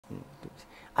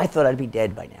I thought I'd be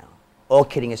dead by now. All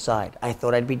kidding aside, I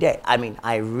thought I'd be dead. I mean,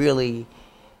 I really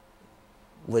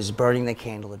was burning the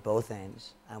candle at both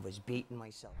ends. I was beating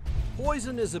myself.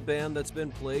 Poison is a band that's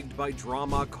been plagued by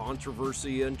drama,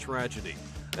 controversy, and tragedy.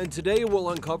 And today we'll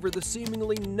uncover the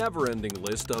seemingly never-ending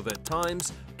list of, at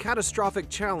times, catastrophic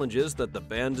challenges that the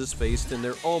band has faced in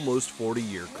their almost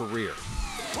 40-year career.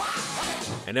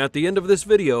 And at the end of this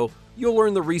video, you'll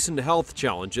learn the recent health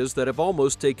challenges that have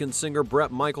almost taken singer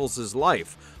Bret Michaels'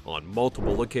 life on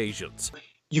multiple occasions.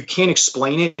 You can't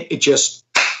explain it,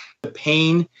 the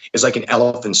pain is like an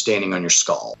elephant standing on your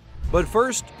skull. But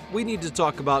first, we need to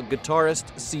talk about guitarist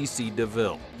CC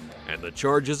DeVille and the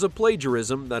charges of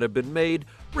plagiarism that have been made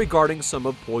regarding some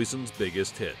of Poison's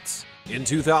biggest hits. In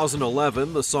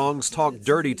 2011, the songs Talk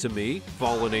Dirty to Me,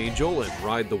 Fallen Angel, and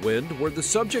Ride the Wind were the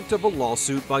subject of a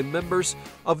lawsuit by members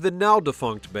of the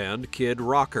now-defunct band Kid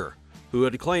Rocker, who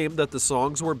had claimed that the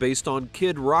songs were based on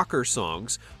Kid Rocker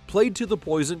songs played to the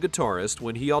Poison guitarist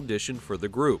when he auditioned for the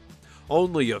group,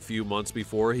 only a few months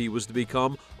before he was to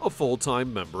become a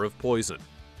full-time member of Poison.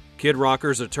 Kid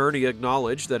Rocker's attorney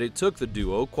acknowledged that it took the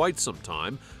duo quite some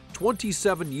time,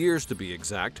 27 years to be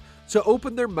exact, to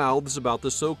open their mouths about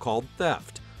the so-called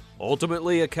theft.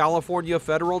 Ultimately, a California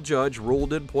federal judge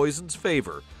ruled in Poison's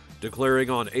favor, declaring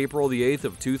on April the 8th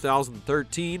of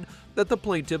 2013 that the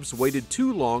plaintiffs waited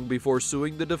too long before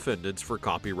suing the defendants for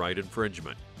copyright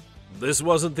infringement. This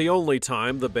wasn't the only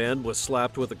time the band was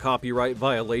slapped with a copyright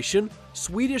violation.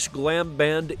 Swedish glam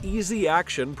band Easy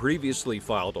Action previously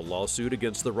filed a lawsuit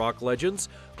against the rock legends,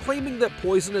 claiming that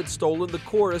Poison had stolen the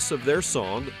chorus of their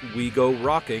song, We Go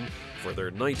Rocking, for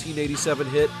their 1987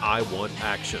 hit, I Want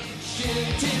Action.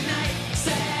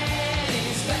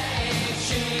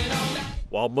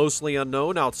 While mostly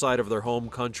unknown outside of their home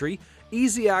country,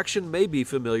 Easy Action may be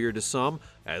familiar to some,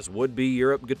 as would be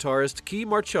Europe guitarist Key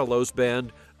Marcello's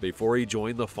band before he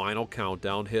joined the Final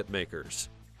Countdown hitmakers.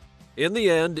 In the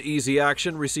end, Easy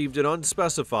Action received an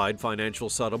unspecified financial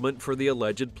settlement for the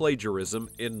alleged plagiarism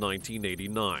in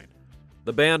 1989.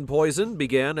 The band Poison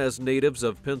began as natives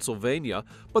of Pennsylvania,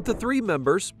 but the three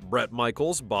members, Bret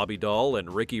Michaels, Bobby Dahl,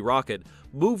 and Ricky Rocket,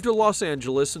 moved to Los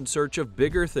Angeles in search of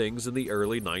bigger things in the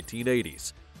early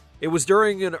 1980s. It was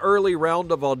during an early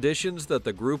round of auditions that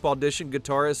the group auditioned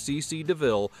guitarist CC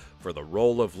DeVille for the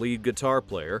role of lead guitar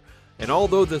player, and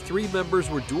although the three members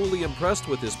were duly impressed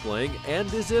with his playing and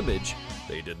his image,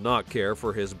 they did not care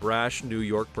for his brash New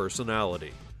York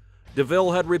personality.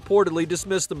 DeVille had reportedly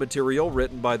dismissed the material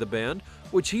written by the band,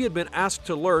 which he had been asked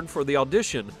to learn for the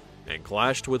audition, and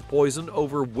clashed with Poison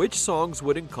over which songs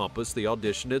would encompass the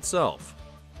audition itself.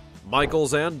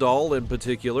 Michaels and Dahl, in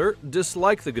particular,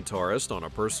 disliked the guitarist on a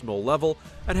personal level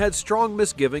and had strong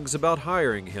misgivings about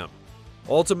hiring him.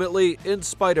 Ultimately, in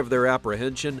spite of their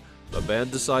apprehension, the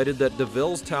band decided that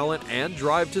DeVille's talent and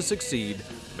drive to succeed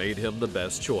made him the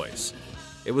best choice.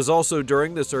 It was also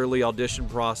during this early audition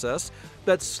process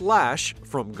that Slash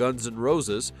from Guns N'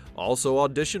 Roses also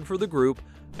auditioned for the group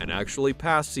and actually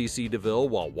passed CC DeVille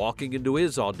while walking into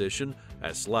his audition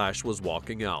as Slash was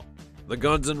walking out. The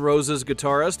Guns N' Roses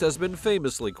guitarist has been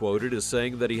famously quoted as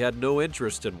saying that he had no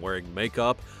interest in wearing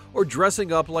makeup or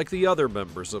dressing up like the other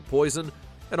members of Poison,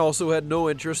 and also had no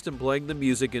interest in playing the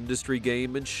music industry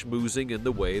game and schmoozing in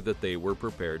the way that they were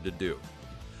prepared to do.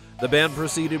 The band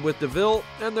proceeded with DeVille,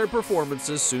 and their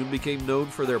performances soon became known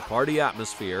for their party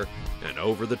atmosphere and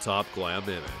over-the-top glam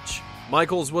image.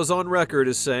 Michaels was on record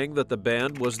as saying that the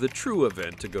band was the true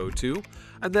event to go to,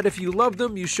 and that if you loved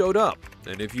them, you showed up,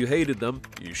 and if you hated them,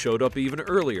 you showed up even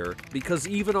earlier, because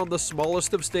even on the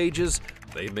smallest of stages,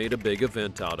 they made a big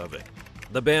event out of it.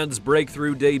 The band's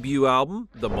breakthrough debut album,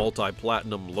 the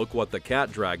multi-platinum Look What the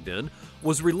Cat Dragged In,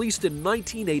 was released in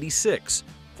 1986,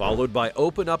 followed by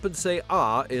Open Up and Say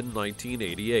Ah in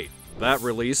 1988. That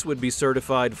release would be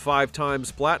certified 5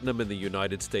 times platinum in the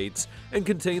United States and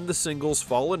contained the singles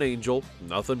Fallen Angel,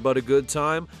 Nothin' But a Good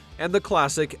Time, and the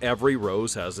classic Every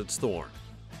Rose Has Its Thorn.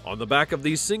 On the back of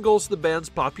these singles, the band's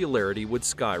popularity would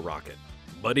skyrocket.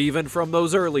 But even from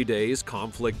those early days,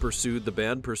 conflict pursued the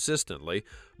band persistently.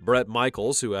 Bret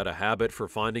Michaels, who had a habit for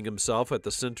finding himself at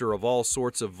the center of all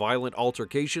sorts of violent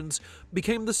altercations,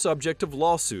 became the subject of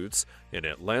lawsuits in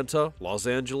Atlanta, Los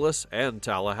Angeles, and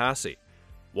Tallahassee.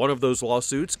 One of those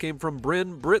lawsuits came from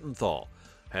Bryn Brittenthal,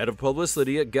 head of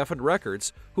publicity at Geffen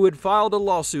Records, who had filed a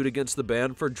lawsuit against the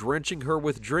band for drenching her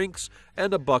with drinks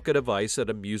and a bucket of ice at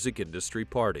a music industry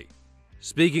party.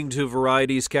 Speaking to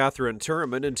Variety's Catherine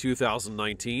Turman in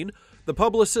 2019, the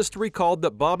publicist recalled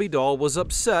that Bobby Dahl was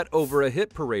upset over a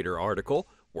Hit Parader article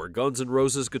where Guns N'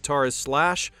 Roses guitarist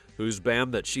Slash, whose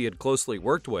band that she had closely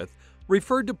worked with,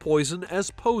 referred to Poison as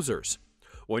posers.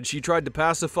 When she tried to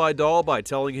pacify Dahl by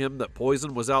telling him that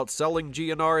Poison was outselling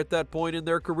GNR at that point in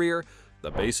their career, the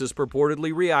bassist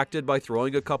purportedly reacted by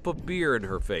throwing a cup of beer in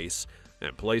her face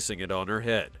and placing it on her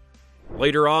head.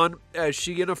 Later on, as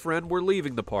she and a friend were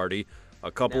leaving the party,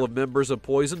 a couple of members of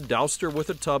Poison doused her with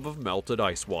a tub of melted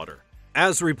ice water.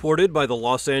 As reported by the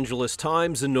Los Angeles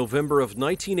Times in November of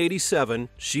 1987,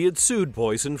 she had sued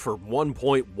Poison for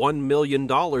 $1.1 million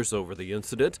over the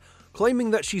incident,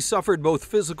 claiming that she suffered both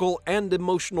physical and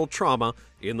emotional trauma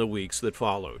in the weeks that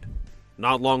followed.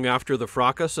 Not long after the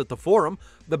fracas at the Forum,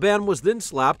 the band was then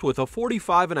slapped with a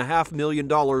 $45.5 million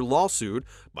lawsuit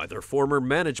by their former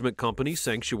management company,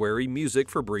 Sanctuary Music,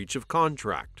 for breach of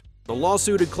contract. The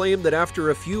lawsuit had claimed that after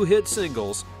a few hit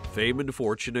singles, fame and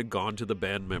fortune had gone to the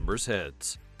band members'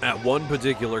 heads. At one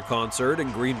particular concert in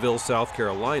Greenville, South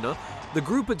Carolina, the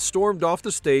group had stormed off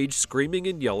the stage screaming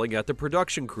and yelling at the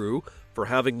production crew for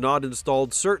having not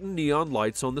installed certain neon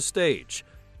lights on the stage.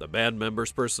 The band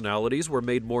members' personalities were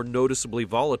made more noticeably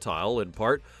volatile, in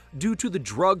part due to the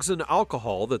drugs and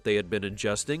alcohol that they had been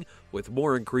ingesting with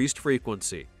more increased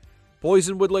frequency.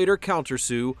 Poison would later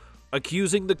countersue,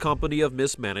 accusing the company of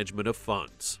mismanagement of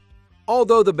funds.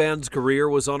 Although the band's career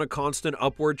was on a constant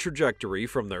upward trajectory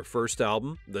from their first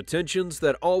album, the tensions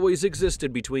that always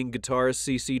existed between guitarist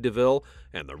CeCe DeVille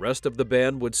and the rest of the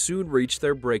band would soon reach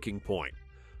their breaking point.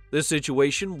 This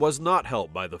situation was not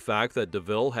helped by the fact that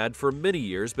DeVille had for many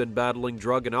years been battling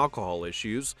drug and alcohol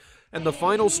issues, and the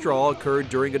final straw occurred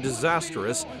during a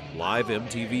disastrous live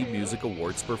MTV Music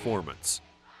Awards performance.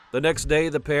 The next day,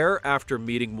 the pair, after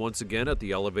meeting once again at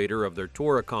the elevator of their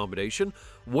tour accommodation,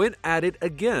 went at it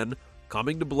again,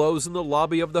 coming to blows in the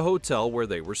lobby of the hotel where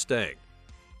they were staying.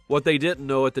 What they didn't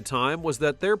know at the time was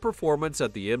that their performance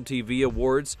at the MTV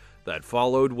Awards that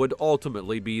followed would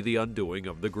ultimately be the undoing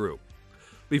of the group.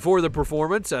 Before the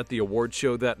performance at the award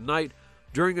show that night,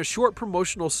 during a short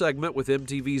promotional segment with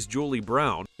MTV's Julie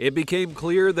Brown, it became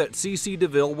clear that CeCe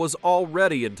DeVille was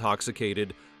already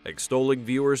intoxicated, extolling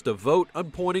viewers to vote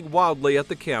and pointing wildly at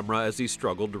the camera as he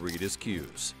struggled to read his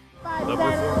cues.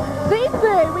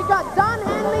 CeCe, we got Don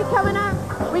Henley coming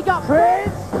up, we got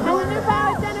Prince, and the new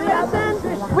power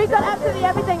generation. We got absolutely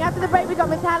everything. After the break, we got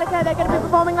Metallica. They're going to be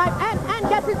performing live, and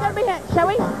guess who's going to be here? Shall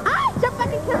we? I jump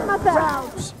back and kiss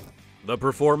myself. The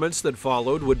performance that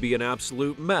followed would be an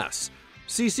absolute mess.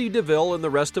 CeCe DeVille and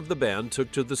the rest of the band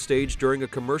took to the stage during a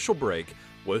commercial break,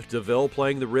 with DeVille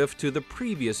playing the riff to the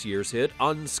previous year's hit,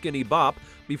 Unskinny Bop,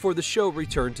 before the show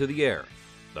returned to the air.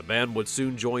 The band would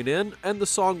soon join in, and the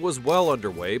song was well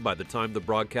underway by the time the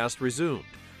broadcast resumed.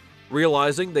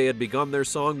 Realizing they had begun their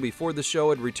song before the show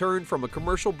had returned from a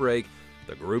commercial break,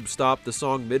 the group stopped the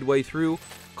song midway through,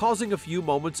 causing a few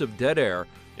moments of dead air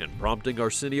and prompting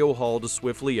Arsenio Hall to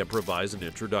swiftly improvise an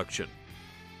introduction.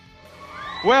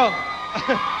 Well,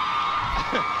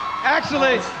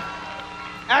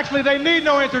 actually, they need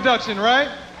no introduction, right?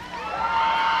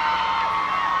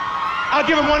 I'll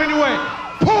give them one anyway.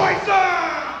 Poison!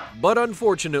 But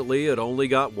unfortunately, it only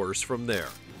got worse from there.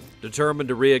 Determined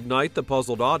to reignite the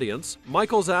puzzled audience,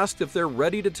 Michaels asked if they're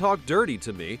ready to talk dirty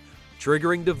to me,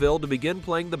 triggering DeVille to begin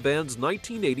playing the band's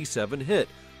 1987 hit,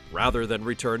 rather than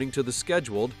returning to the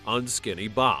scheduled Unskinny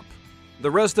Bop.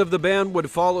 The rest of the band would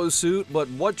follow suit, but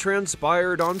what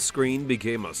transpired on screen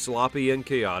became a sloppy and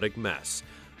chaotic mess.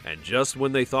 And just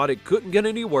when they thought it couldn't get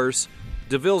any worse,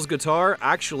 DeVille's guitar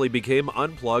actually became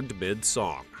unplugged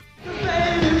mid-song.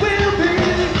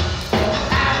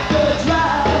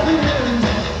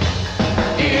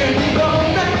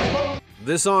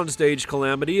 This onstage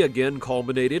calamity again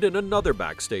culminated in another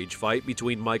backstage fight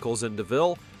between Michaels and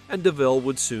DeVille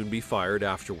would soon be fired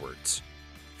afterwards.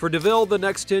 For DeVille, the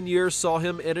next 10 years saw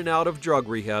him in and out of drug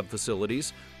rehab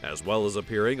facilities, as well as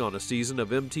appearing on a season of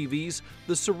MTV's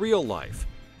The Surreal Life.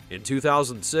 In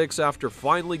 2006, after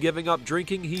finally giving up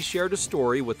drinking, he shared a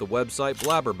story with the website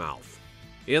Blabbermouth.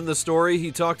 In the story,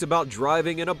 he talked about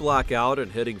driving in a blackout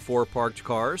and hitting 4 parked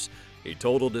cars. He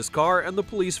totaled his car and the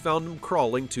police found him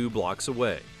crawling 2 blocks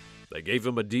away. They gave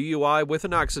him a DUI with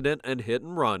an accident and hit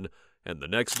and run, and the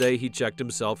next day he checked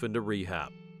himself into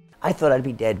rehab. I thought I'd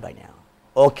be dead by now.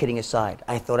 All kidding aside,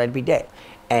 I thought I'd be dead.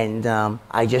 And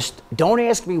I just, don't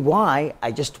ask me why,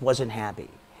 I just wasn't happy.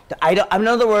 In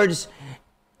other words,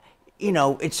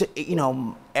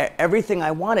 everything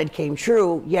I wanted came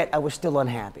true, yet I was still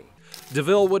unhappy.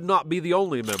 DeVille would not be the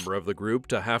only member of the group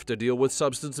to have to deal with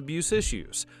substance abuse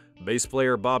issues. Bass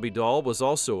player Bobby Dahl was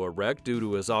also a wreck due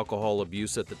to his alcohol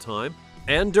abuse at the time.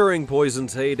 And during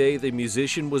Poison's heyday, the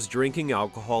musician was drinking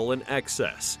alcohol in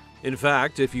excess. In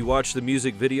fact, if you watch the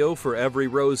music video for Every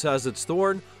Rose Has Its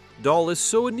Thorn, Dahl is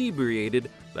so inebriated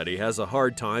that he has a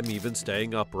hard time even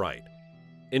staying upright.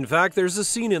 In fact, there's a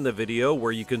scene in the video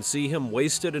where you can see him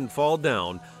wasted and fall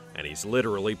down, and he's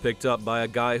literally picked up by a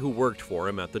guy who worked for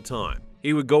him at the time.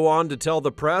 He would go on to tell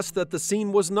the press that the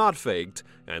scene was not faked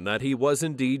and that he was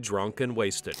indeed drunk and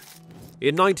wasted.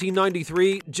 In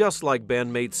 1993, just like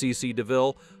bandmate C.C.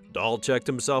 DeVille, Dahl checked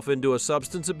himself into a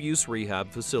substance abuse rehab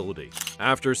facility.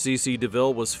 After C.C.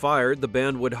 DeVille was fired, the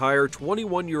band would hire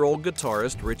 21-year-old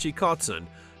guitarist Richie Kotzen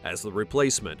as the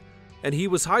replacement, and he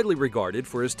was highly regarded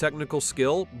for his technical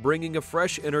skill, bringing a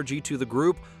fresh energy to the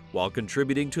group while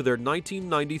contributing to their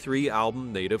 1993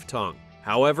 album Native Tongue.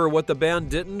 However, what the band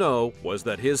didn't know was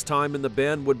that his time in the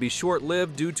band would be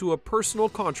short-lived due to a personal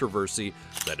controversy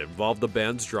that involved the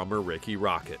band's drummer Ricky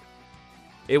Rocket.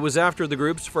 It was after the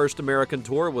group's first American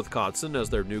tour with Kotzen as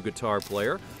their new guitar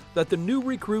player that the new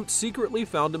recruit secretly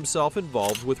found himself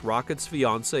involved with Rocket's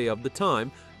fiancée of the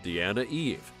time, Deanna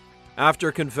Eve.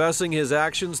 After confessing his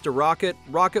actions to Rocket,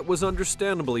 Rocket was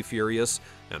understandably furious,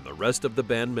 and the rest of the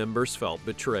band members felt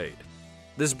betrayed.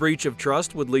 This breach of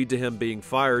trust would lead to him being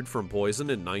fired from Poison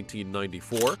in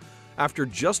 1994 after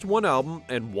just one album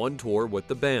and one tour with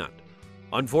the band.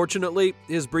 Unfortunately,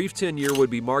 his brief tenure would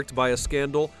be marked by a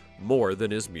scandal more than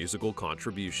his musical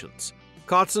contributions.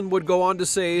 Kotzen would go on to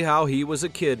say how he was a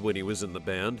kid when he was in the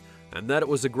band and that it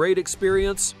was a great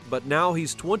experience, but now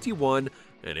he's 21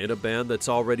 and in a band that's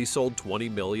already sold 20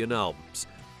 million albums.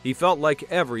 He felt like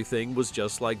everything was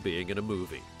just like being in a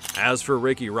movie. As for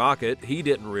Ricky Rocket, he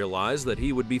didn't realize that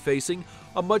he would be facing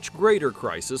a much greater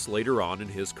crisis later on in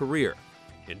his career.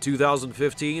 In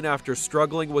 2015, after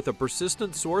struggling with a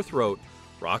persistent sore throat,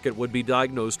 Rocket would be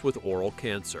diagnosed with oral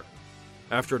cancer.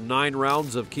 After 9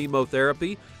 rounds of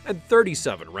chemotherapy and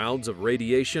 37 rounds of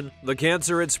radiation, the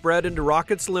cancer had spread into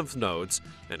Rocket's lymph nodes,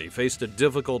 and he faced a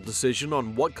difficult decision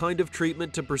on what kind of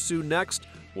treatment to pursue next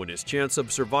when his chance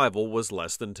of survival was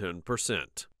less than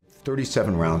 10%.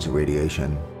 37 rounds of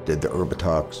radiation, did the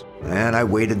Erbitux, and I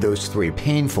waited those 3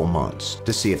 painful months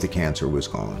to see if the cancer was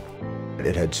gone.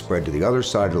 It had spread to the other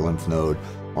side of the lymph node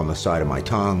on the side of my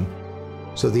tongue.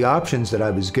 So the options that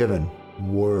I was given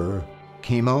were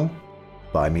chemo,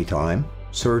 buy me time,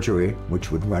 surgery,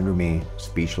 which would render me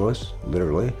speechless,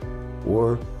 literally,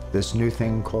 or this new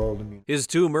thing called immune. His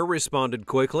tumor responded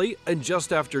quickly, and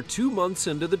just after 2 months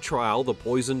into the trial, the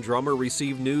Poison drummer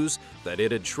received news that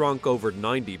it had shrunk over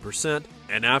 90%,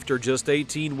 and after just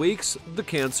 18 weeks, the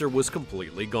cancer was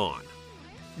completely gone.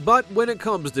 But when it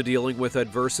comes to dealing with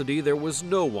adversity, there was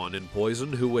no one in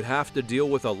Poison who would have to deal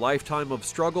with a lifetime of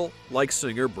struggle like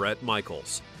singer Bret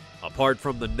Michaels. Apart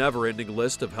from the never-ending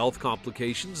list of health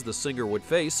complications the singer would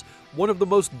face, one of the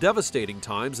most devastating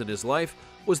times in his life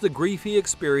was the grief he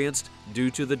experienced due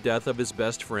to the death of his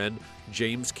best friend,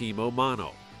 James Chemo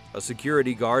Mano, a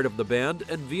security guard of the band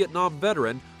and Vietnam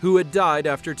veteran who had died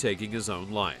after taking his own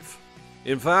life.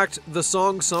 In fact, the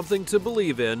song Something to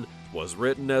Believe In was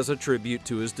written as a tribute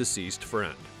to his deceased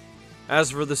friend.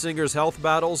 As for the singer's health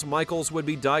battles, Michaels would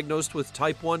be diagnosed with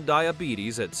type 1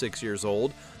 diabetes at 6 years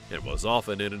old and was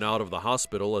often in and out of the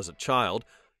hospital as a child.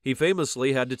 He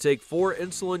famously had to take 4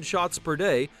 insulin shots per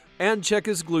day and check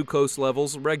his glucose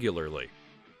levels regularly.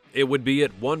 It would be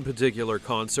at one particular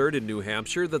concert in New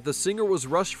Hampshire that the singer was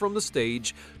rushed from the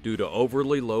stage due to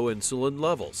overly low insulin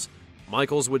levels.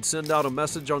 Michaels would send out a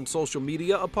message on social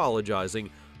media apologizing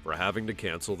for having to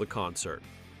cancel the concert.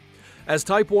 As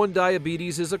type 1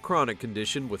 diabetes is a chronic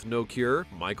condition with no cure,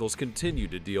 Michaels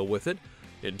continued to deal with it.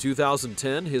 In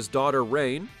 2010, his daughter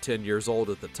Rain, 10 years old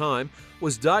at the time,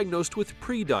 was diagnosed with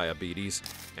pre-diabetes,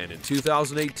 and in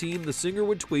 2018, the singer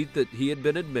would tweet that he had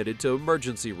been admitted to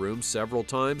emergency rooms several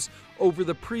times over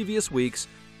the previous weeks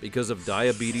because of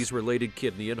diabetes-related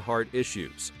kidney and heart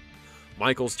issues.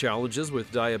 Michael's challenges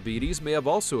with diabetes may have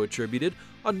also attributed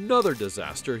another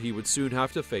disaster he would soon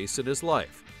have to face in his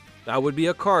life. That would be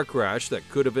a car crash that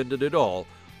could have ended it all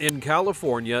in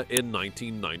California in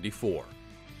 1994.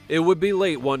 It would be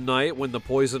late one night when the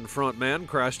Poison frontman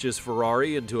crashed his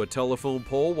Ferrari into a telephone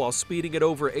pole while speeding at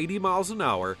over 80 miles an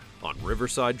hour on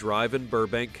Riverside Drive in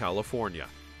Burbank, California.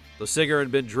 The singer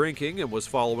had been drinking and was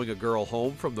following a girl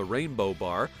home from the Rainbow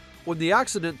Bar when the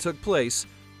accident took place,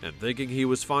 and thinking he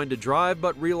was fine to drive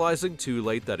but realizing too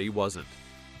late that he wasn't.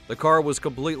 The car was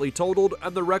completely totaled,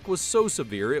 and the wreck was so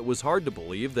severe it was hard to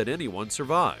believe that anyone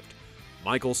survived.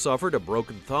 Michael suffered a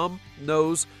broken thumb,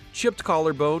 nose, chipped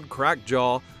collarbone, cracked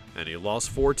jaw, and he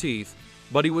lost 4 teeth,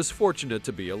 but he was fortunate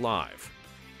to be alive.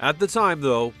 At the time,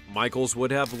 though, Michaels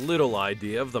would have little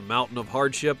idea of the mountain of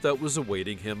hardship that was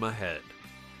awaiting him ahead.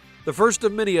 The first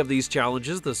of many of these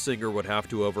challenges the singer would have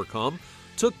to overcome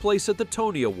took place at the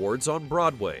Tony Awards on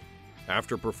Broadway.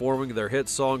 After performing their hit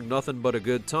song Nothin' But a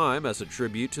Good Time as a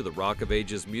tribute to the Rock of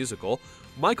Ages musical,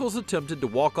 Michaels attempted to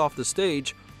walk off the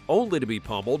stage only to be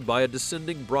pummeled by a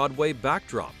descending Broadway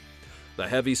backdrop. The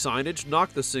heavy signage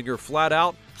knocked the singer flat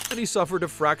out, and he suffered a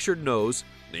fractured nose,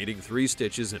 needing 3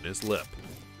 stitches in his lip.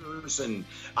 And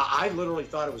I literally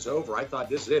thought it was over. I thought,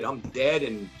 this is it, I'm dead,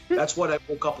 and that's what I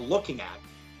woke up looking at.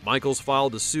 Michaels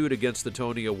filed a suit against the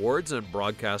Tony Awards and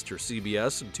broadcaster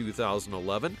CBS in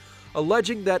 2011,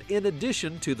 alleging that in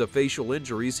addition to the facial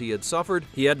injuries he had suffered,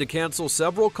 he had to cancel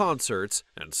several concerts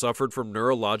and suffered from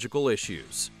neurological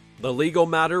issues. The legal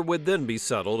matter would then be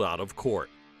settled out of court.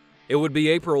 It would be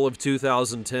April of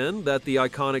 2010 that the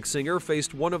iconic singer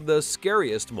faced one of the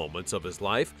scariest moments of his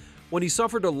life when he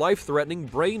suffered a life-threatening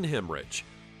brain hemorrhage.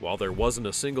 While there wasn't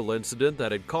a single incident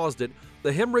that had caused it,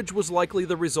 the hemorrhage was likely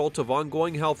the result of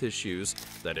ongoing health issues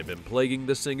that had been plaguing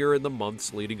the singer in the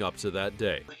months leading up to that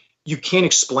day. You can't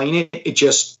explain it.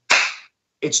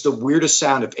 It's the weirdest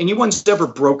sound. If anyone's ever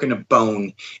broken a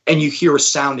bone and you hear a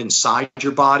sound inside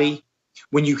your body,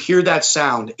 when you hear that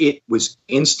sound, it was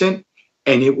instant,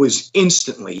 and it was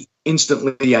instantly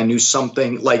I knew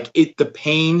something, like the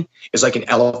pain is like an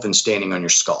elephant standing on your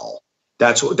skull.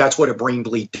 That's what a brain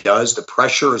bleed does. The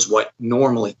pressure is what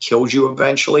normally kills you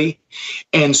eventually.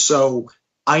 And so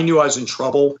I knew I was in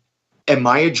trouble, and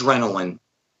my adrenaline,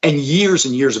 and years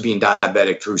of being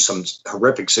diabetic through some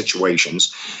horrific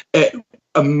situations,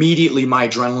 immediately my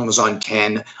adrenaline was on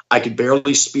 10. I could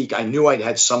barely speak. I knew I'd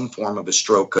had some form of a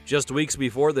stroke. Just weeks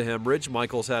before the hemorrhage,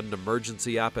 Michaels had an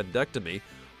emergency appendectomy.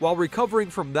 While recovering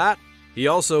from that, he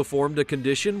also formed a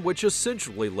condition which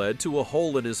essentially led to a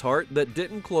hole in his heart that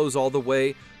didn't close all the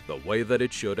way that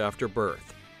it should after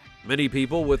birth. Many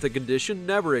people with the condition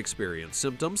never experience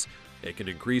symptoms. It can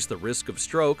increase the risk of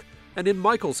stroke, and in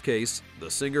Michaels' case, the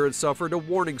singer had suffered a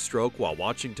warning stroke while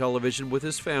watching television with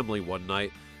his family one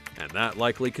night, and that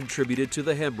likely contributed to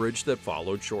the hemorrhage that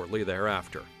followed shortly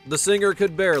thereafter. The singer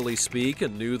could barely speak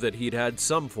and knew that he'd had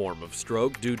some form of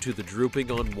stroke due to the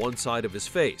drooping on one side of his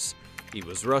face. He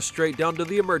was rushed straight down to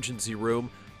the emergency room,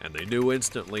 and they knew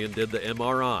instantly and did the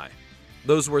MRI.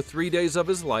 Those were 3 days of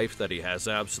his life that he has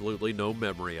absolutely no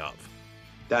memory of.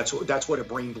 That's what a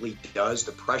brain bleed does.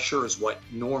 The pressure is what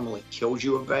normally kills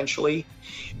you eventually.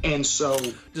 And so,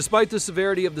 despite the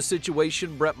severity of the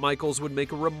situation, Bret Michaels would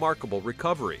make a remarkable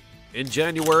recovery. In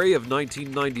January of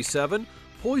 1997,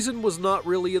 Poison was not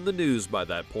really in the news by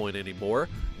that point anymore,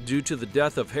 due to the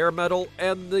death of hair metal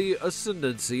and the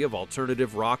ascendancy of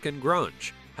alternative rock and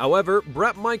grunge. However,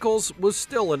 Bret Michaels was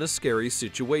still in a scary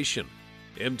situation.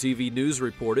 MTV News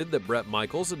reported that Bret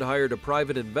Michaels had hired a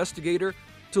private investigator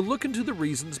to look into the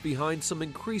reasons behind some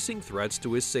increasing threats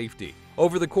to his safety.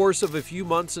 Over the course of a few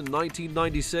months in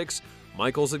 1996,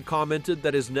 Michaels had commented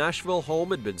that his Nashville home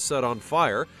had been set on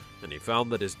fire, and he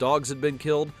found that his dogs had been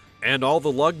killed, and all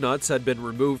the lug nuts had been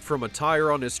removed from a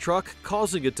tire on his truck,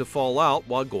 causing it to fall out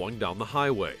while going down the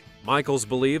highway. Michaels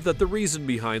believed that the reason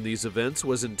behind these events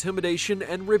was intimidation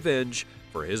and revenge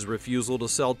for his refusal to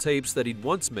sell tapes that he'd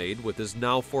once made with his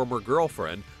now former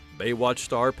girlfriend, Baywatch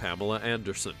star Pamela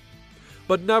Anderson.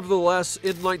 But nevertheless,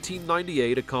 in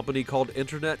 1998, a company called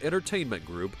Internet Entertainment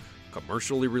Group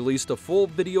commercially released a full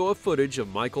video of footage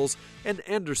of Michaels and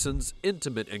Anderson's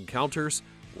intimate encounters,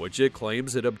 which it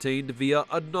claims it obtained via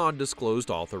a non-disclosed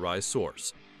authorized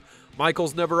source.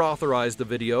 Michaels never authorized the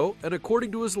video, and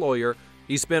according to his lawyer,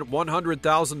 he spent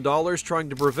 $100,000 trying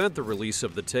to prevent the release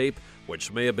of the tape,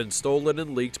 which may have been stolen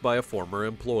and leaked by a former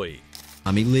employee.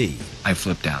 Lee. I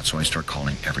flipped out, so I start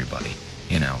calling everybody.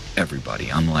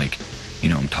 Everybody. I'm like,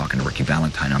 I'm talking to Ricky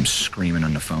Valentine. I'm screaming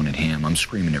on the phone at him. I'm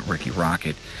screaming at Ricky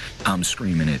Rocket. I'm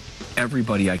screaming at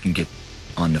everybody I can get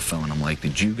on the phone. I'm like,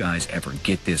 did you guys ever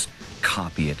get this?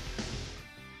 Copy it.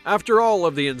 After all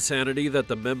of the insanity that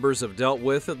the members have dealt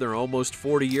with in their almost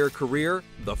 40-year career,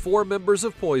 the 4 members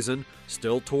of Poison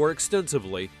still tour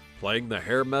extensively, playing the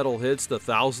hair metal hits to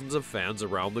thousands of fans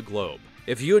around the globe.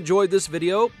 If you enjoyed this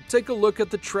video, take a look at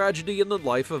the tragedy in the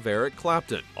life of Eric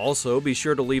Clapton. Also, be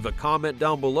sure to leave a comment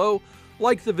down below,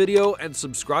 like the video, and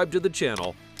subscribe to the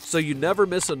channel so you never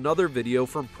miss another video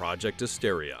from Project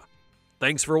Hysteria.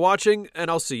 Thanks for watching, and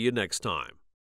I'll see you next time.